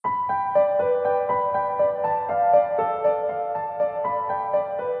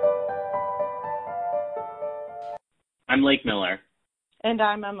I'm Lake Miller. And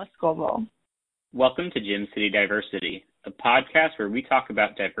I'm Emma Scoville. Welcome to Gym City Diversity, a podcast where we talk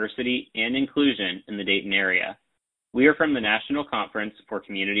about diversity and inclusion in the Dayton area. We are from the National Conference for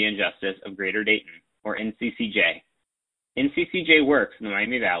Community and Justice of Greater Dayton, or NCCJ. NCCJ works in the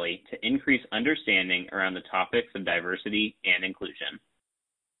Miami Valley to increase understanding around the topics of diversity and inclusion.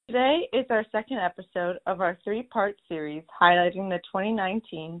 Today is our second episode of our three-part series highlighting the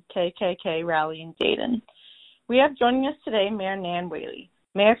 2019 KKK rally in Dayton. We have joining us today Mayor Nan Whaley,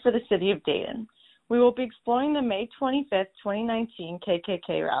 Mayor for the City of Dayton. We will be exploring the May 25th, 2019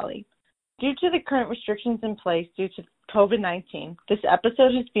 KKK rally. Due to the current restrictions in place due to COVID-19, this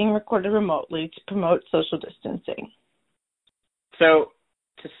episode is being recorded remotely to promote social distancing. So,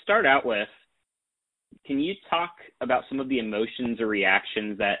 to start out with, can you talk about some of the emotions or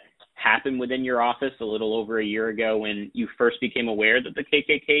reactions that happened within your office a little over a year ago when you first became aware that the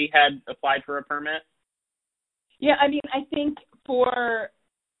KKK had applied for a permit? Yeah, I think for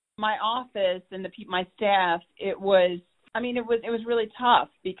my office and my staff, it was really tough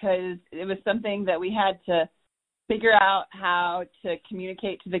because it was something that we had to figure out how to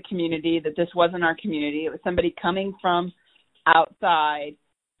communicate to the community that this wasn't our community. It was somebody coming from outside,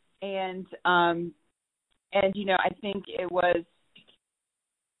 and I think it was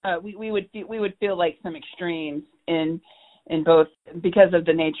we would feel like some extremes in both because of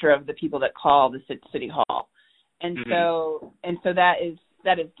the nature of the people that call the city hall, and so that is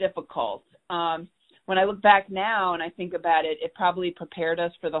difficult. When I look back now and I think about it, it probably prepared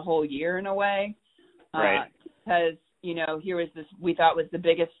us for the whole year in a way, right? Because here was this we thought was the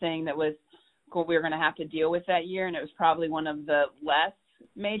biggest thing that was we were going to have to deal with that year, and it was probably one of the less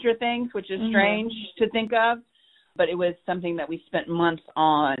major things, which is strange to think of, but it was something that we spent months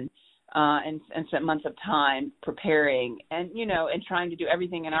on and spent months of time preparing and trying to do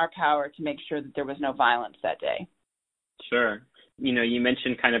everything in our power to make sure that there was no violence that day. Sure. You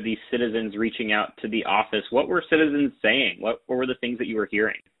mentioned kind of these citizens reaching out to the office. What were citizens saying? What were the things that you were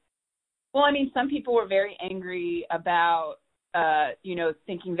hearing? Well, some people were very angry about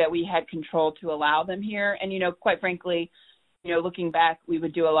thinking that we had control to allow them here. And, quite frankly, looking back, we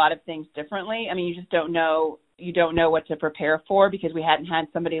would do a lot of things differently. You just don't know. You don't know what to prepare for because we hadn't had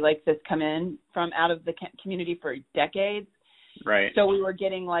somebody like this come in from out of the community for decades. Right. So we were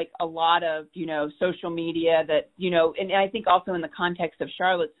getting a lot of, social media that, and I think also in the context of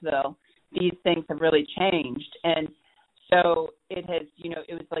Charlottesville, these things have really changed. And so it has,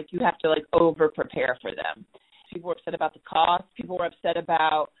 it was like you have to over prepare for them. People were upset about the cost. People were upset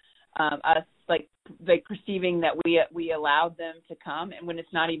about us perceiving that we allowed them to come, and when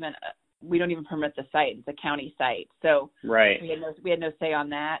it's not even we don't even permit the site. It's a county site, so right. We had no say on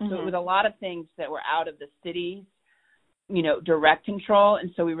that. So it was a lot of things that were out of the city's direct control,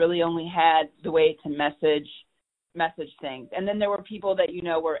 and so we really only had the way to message things. And then there were people that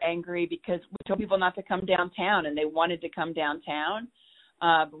were angry because we told people not to come downtown, and they wanted to come downtown.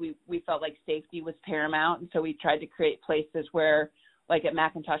 But we felt like safety was paramount, and so we tried to create places where, like at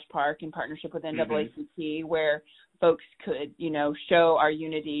McIntosh Park in partnership with NAACP, where folks could, show our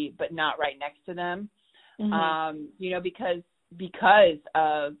unity, but not right next to them, because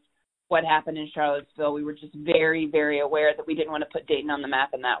of what happened in Charlottesville. We were just very, very aware that we didn't want to put Dayton on the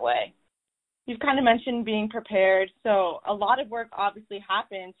map in that way. You've kind of mentioned being prepared, so a lot of work obviously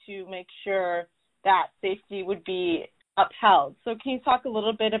happened to make sure that safety would be upheld. So can you talk a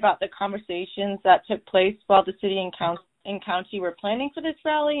little bit about the conversations that took place while the city and county were planning for this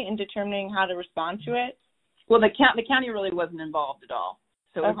rally and determining how to respond to it? Well, the county really wasn't involved at all.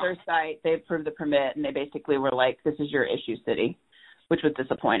 So it was their site. They approved the permit, and they basically were like, this is your issue, city, which was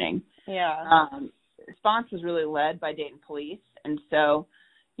disappointing. Yeah. Response was really led by Dayton Police, and so,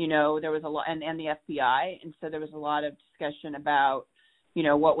 there was a lot, and the FBI, and so there was a lot of discussion about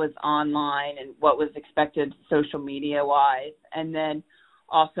what was online and what was expected social media-wise. And then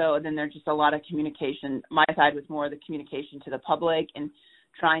there's just a lot of communication. My side was more the communication to the public and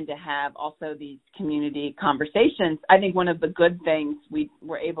trying to have also these community conversations. I think one of the good things we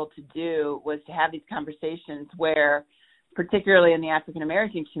were able to do was to have these conversations where, particularly in the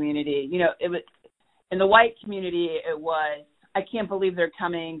African-American community, it was, in the white community, it was, I can't believe they're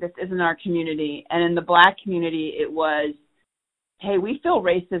coming, this isn't our community. And in the Black community, it was, hey, we feel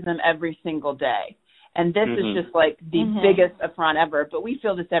racism every single day. And this is just the biggest affront ever, but we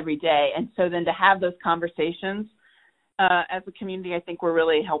feel this every day. And so then to have those conversations as a community, I think were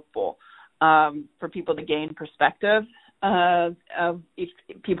really helpful for people to gain perspective of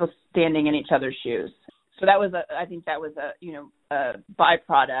people standing in each other's shoes. So that was I think that was a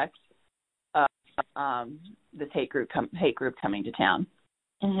byproduct of this hate group coming to town.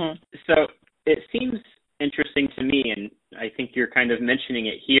 So it seems interesting to me, and I think you're kind of mentioning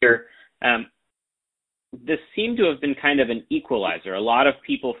it here. This seemed to have been kind of an equalizer. A lot of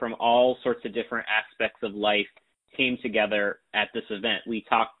people from all sorts of different aspects of life came together at this event. We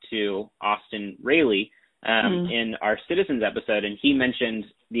talked to Austin Rayleigh in our Citizens episode, and he mentioned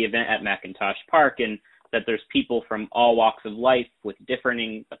the event at McIntosh Park and that there's people from all walks of life with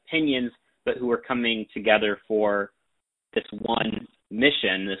differing opinions, but who are coming together for this one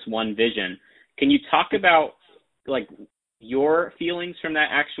mission, this one vision. Can you talk about like your feelings from that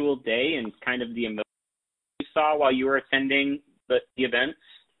actual day and kind of the emotions you saw while you were attending the events?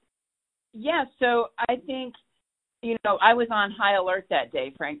 Yeah, so I think, I was on high alert that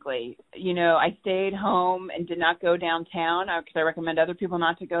day, frankly. I stayed home and did not go downtown because I recommend other people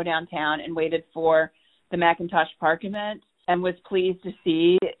not to go downtown, and waited for the McIntosh Park event, and was pleased to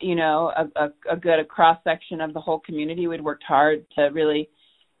see, a good cross-section of the whole community. We'd worked hard to really,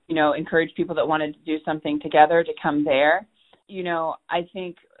 encourage people that wanted to do something together to come there. I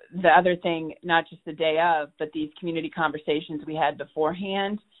think the other thing, not just the day of, but these community conversations we had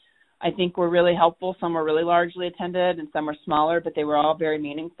beforehand, I think were really helpful. Some were really largely attended and some were smaller, but they were all very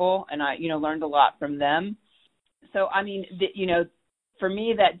meaningful, and I, learned a lot from them. So, for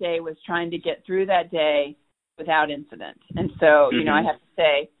me that day was trying to get through that day without incident. And so, I have to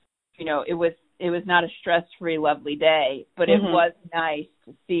say, it was not a stress-free, lovely day, but it was nice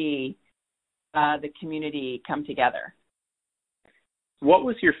to see the community come together. What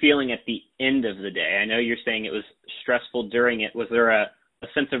was your feeling at the end of the day? I know you're saying it was stressful during it. Was there a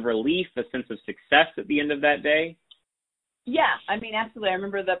sense of relief, a sense of success at the end of that day? Yeah, absolutely. I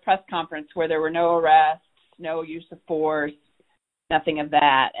remember the press conference where there were no arrests, no use of force, nothing of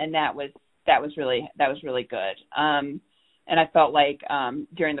that, and that was really good. And I felt like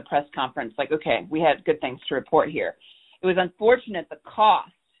during the press conference, okay, we had good things to report here. It was unfortunate the cost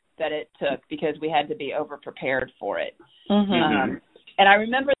that it took because we had to be over prepared for it. And I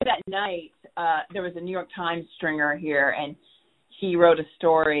remember that night there was a New York Times stringer here, and he wrote a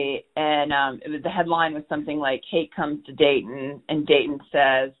story, and the headline was something like "Hate comes to Dayton," and Dayton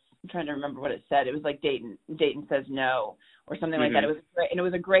says, I'm trying to remember what it said. It was like Dayton says no, or something like that. It was great, and it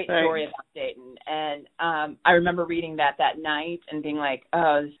was a great story about Dayton. And I remember reading that night and being like,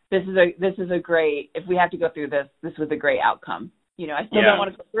 oh, this is a great. If we have to go through this was a great outcome. I still don't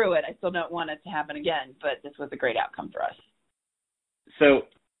want to go through it. I still don't want it to happen again, but this was a great outcome for us. So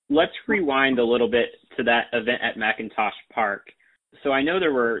let's rewind a little bit to that event at McIntosh Park. So I know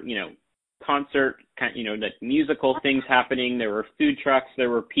there were, concert, like musical things happening. There were food trucks. There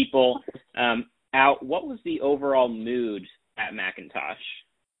were people out. What was the overall mood at McIntosh?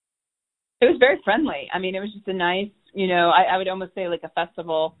 It was very friendly. It was just a nice, I would almost say like a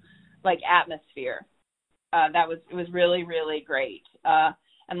festival, like atmosphere. It was really, really great.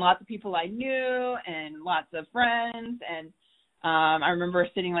 And lots of people I knew and lots of friends. And I remember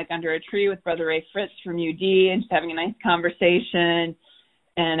sitting under a tree with Brother Ray Fritz from UD and just having a nice conversation,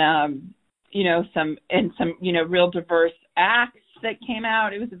 and some real diverse acts that came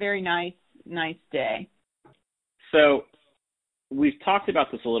out. It was a very nice day. So we've talked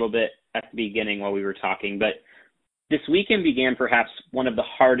about this a little bit at the beginning while we were talking, but this weekend began perhaps one of the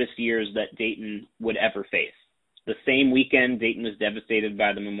hardest years that Dayton would ever face. The same weekend, Dayton was devastated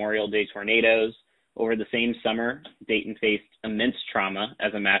by the Memorial Day tornadoes. Over the same summer, Dayton faced immense trauma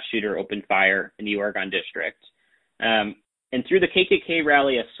as a mass shooter opened fire in the Oregon District. And through the KKK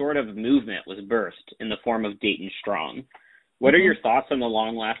rally, a sort of movement was birthed in the form of Dayton Strong. What are your thoughts on the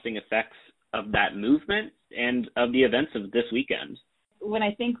long-lasting effects of that movement and of the events of this weekend? When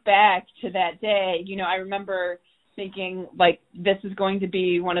I think back to that day, I remember thinking, this is going to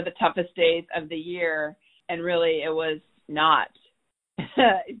be one of the toughest days of the year, and really it was not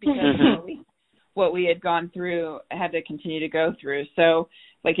because what we had gone through had to continue to go through. So,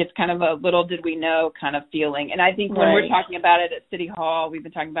 it's kind of a little did we know kind of feeling. And I think when we're talking about it at City Hall, we've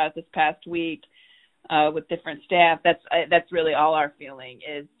been talking about it this past week with different staff, that's really all our feeling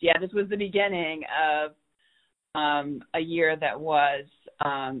is, this was the beginning of a year that was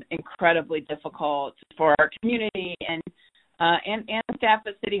incredibly difficult for our community and staff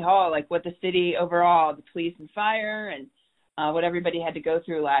at City Hall, what the city overall, the police and fire, and what everybody had to go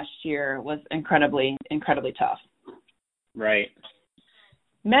through last year was incredibly, incredibly tough. Right.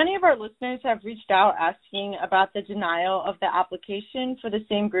 Many of our listeners have reached out asking about the denial of the application for the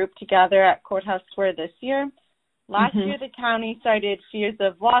same group to gather at Courthouse Square this year. Last year, the county cited fears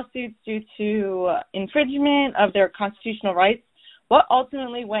of lawsuits due to infringement of their constitutional rights. What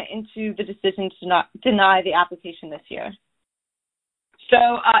ultimately went into the decision to not deny the application this year?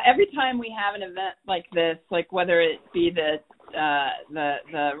 So every time we have an event like this, whether it be the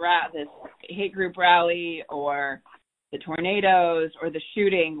this hate group rally or the tornadoes or the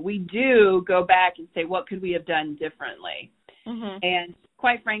shooting, we do go back and say, what could we have done differently? Mm-hmm. And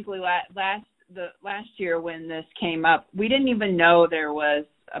quite frankly, last year when this came up, we didn't even know there was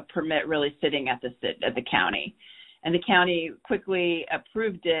a permit really sitting at the county, and the county quickly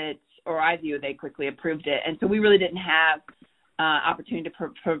approved it, or I view they quickly approved it, and so we really didn't have opportunity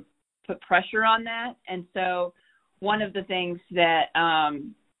to put pressure on that. And so one of the things that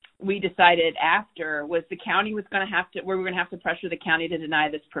we decided after was the county was going to have to, we were going to have to pressure the county to deny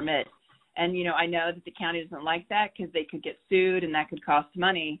this permit. And, you know, I know that the county doesn't like that because they could get sued and that could cost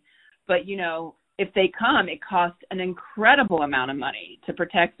money. But, you know, if they come, it costs an incredible amount of money to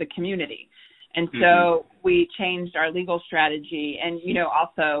protect the community. And so we changed our legal strategy and, you know,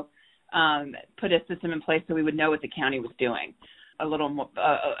 also put a system in place so we would know what the county was doing a little more,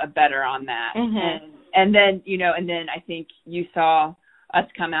 better on that. Mm-hmm. And then, you know, and then I think you saw us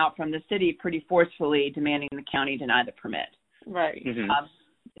come out from the city pretty forcefully demanding the county deny the permit. Right. Mm-hmm.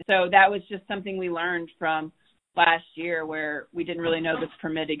 So that was just something we learned from last year where we didn't really know this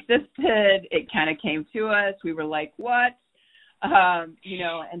permit existed. It kind of came to us. We were like, what? You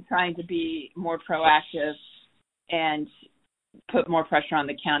know, and trying to be more proactive and put more pressure on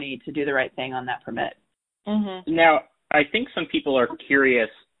the county to do the right thing on that permit. Mm-hmm. Now, I think some people are curious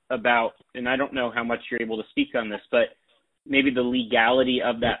about, and I don't know how much you're able to speak on this, but maybe the legality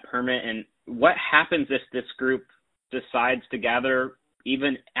of that permit and what happens if this group decides to gather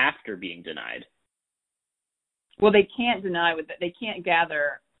even after being denied. Well, they can't they can't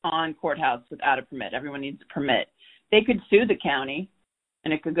gather on courthouse without a permit. Everyone needs a permit. They could sue the county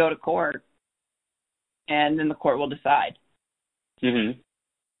and it could go to court and then the court will decide. Mm-hmm.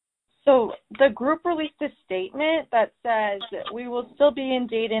 So the group released a statement that says we will still be in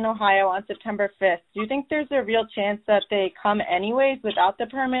Dayton, Ohio on September 5th. Do you think there's a real chance that they come anyways without the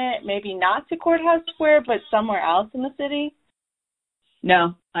permit, maybe not to Courthouse Square, but somewhere else in the city?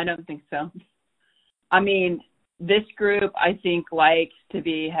 No, I don't think so. I mean, this group, I think, likes to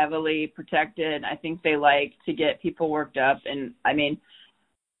be heavily protected. I think they like to get people worked up. And, I mean,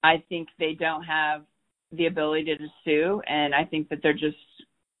 I think they don't have the ability to sue, and I think that they're just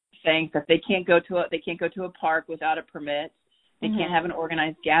saying that they can't go to a park without a permit. They can't have an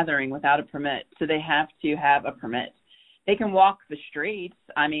organized gathering without a permit. So they have to have a permit. They can walk the streets.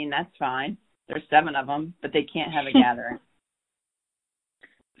 I mean, that's fine. There's 7 of them, but they can't have a gathering.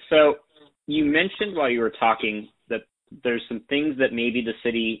 So you mentioned while you were talking that there's some things that maybe the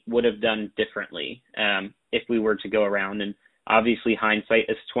city would have done differently if we were to go around. And obviously hindsight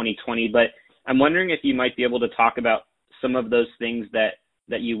is 2020, but I'm wondering if you might be able to talk about some of those things that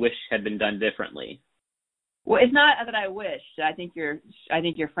you wish had been done differently. Well, it's not that I wish. I think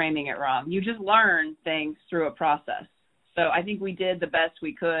you're framing it wrong. You just learn things through a process. So I think we did the best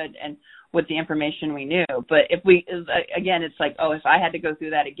we could and with the information we knew. But if again, it's like, oh, if I had to go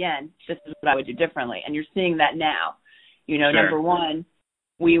through that again, this is what I would do differently. And you're seeing that now. You know, Sure. Number one,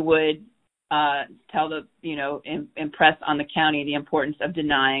 we would impress on the county the importance of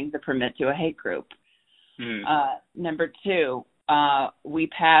denying the permit to a hate group. Mm-hmm. Number two, we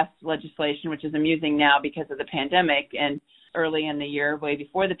passed legislation, which is amusing now because of the pandemic and early in the year, way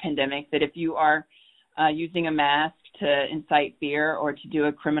before the pandemic, that if you are using a mask to incite fear or to do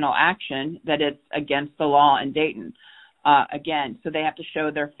a criminal action, that it's against the law in Dayton. Again, so they have to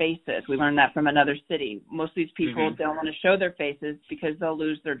show their faces. We learned that from another city. Most of these people don't want to show their faces because they'll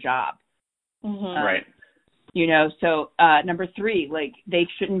lose their job. Mm-hmm. Right. You know, so number three, like they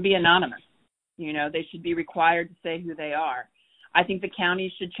shouldn't be anonymous. You know, they should be required to say who they are. I think the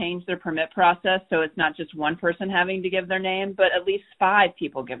county should change their permit process so it's not just one person having to give their name, but at least 5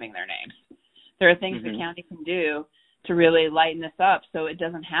 people giving their names. There are things the county can do to really lighten this up so it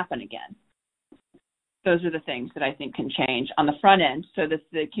doesn't happen again. Those are the things that I think can change on the front end so that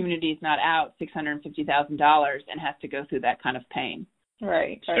the community is not out $650,000 and has to go through that kind of pain.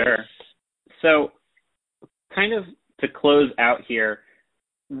 Right. Sure. So kind of to close out here,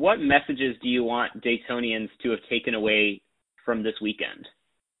 what messages do you want Daytonians to have taken away from this weekend?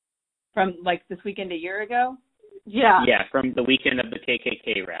 From like this weekend a year ago? Yeah. Yeah, from the weekend of the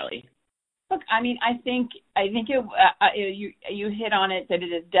KKK rally. Look, I mean, I think you hit on it that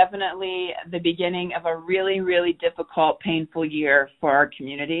it is definitely the beginning of a really, really difficult, painful year for our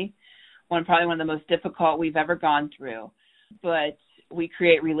community. Probably one of the most difficult we've ever gone through. But we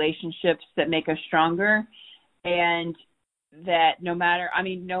create relationships that make us stronger, and that no matter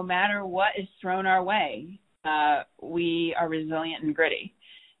what is thrown our way, we are resilient and gritty,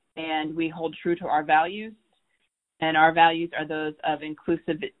 and we hold true to our values. And our values are those of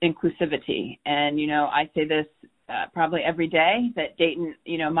inclusivity. And, you know, I say this probably every day that Dayton,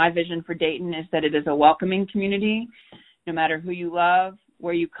 my vision for Dayton is that it is a welcoming community. No matter who you love,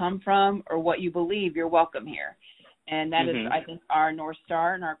 where you come from, or what you believe, you're welcome here. And that is, I think, our North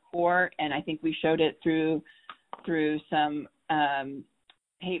Star and our core. And I think we showed it through some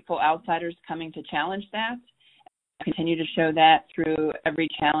hateful outsiders coming to challenge that. I continue to show that through every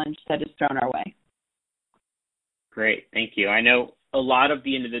challenge that is thrown our way. Great. Thank you. I know a lot of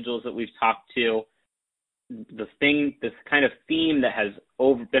the individuals that we've talked to, this kind of theme that has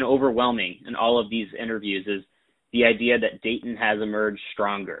been overwhelming in all of these interviews is the idea that Dayton has emerged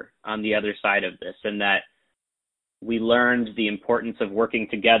stronger on the other side of this, and that we learned the importance of working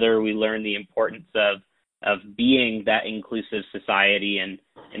together. We learned the importance of being that inclusive society, and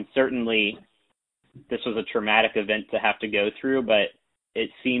certainly this was a traumatic event to have to go through, but it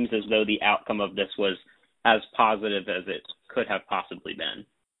seems as though the outcome of this was as positive as it could have possibly been.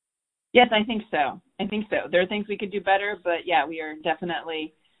 Yes, I think so. There are things we could do better, but yeah, we are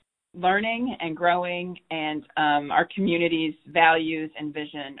definitely learning and growing, and our community's values and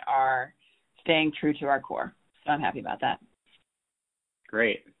vision are staying true to our core. So I'm happy about that.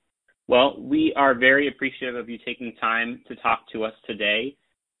 Great. Well, we are very appreciative of you taking time to talk to us today.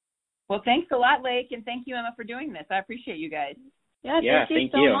 Well, thanks a lot, Lake, and thank you, Emma, for doing this. I appreciate you guys. Yeah,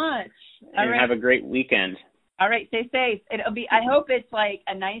 thank you so much. And have a great weekend. All right, stay safe. I hope it's like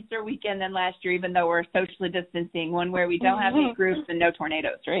a nicer weekend than last year, even though we're socially distancing, one where we don't have any groups and no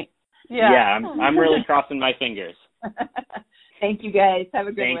tornadoes, right? Yeah, I'm really crossing my fingers. Thank you, guys. Have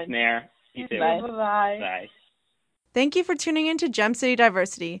a good one. Thanks, Mayor. You too. Bye. Bye. Thank you for tuning in to Gem City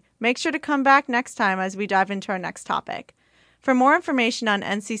Diversity. Make sure to come back next time as we dive into our next topic. For more information on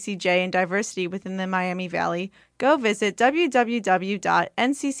NCCJ and diversity within the Miami Valley, go visit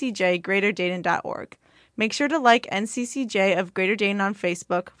www.nccjgreaterdayton.org. Make sure to like NCCJ of Greater Dayton on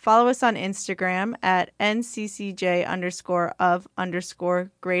Facebook, follow us on Instagram at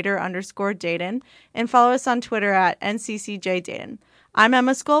NCCJ_of_greater_Dayton, and follow us on Twitter at NCCJ Dayton. I'm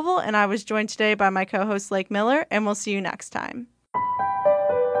Emma Scoville, and I was joined today by my co-host Lake Miller, and we'll see you next time.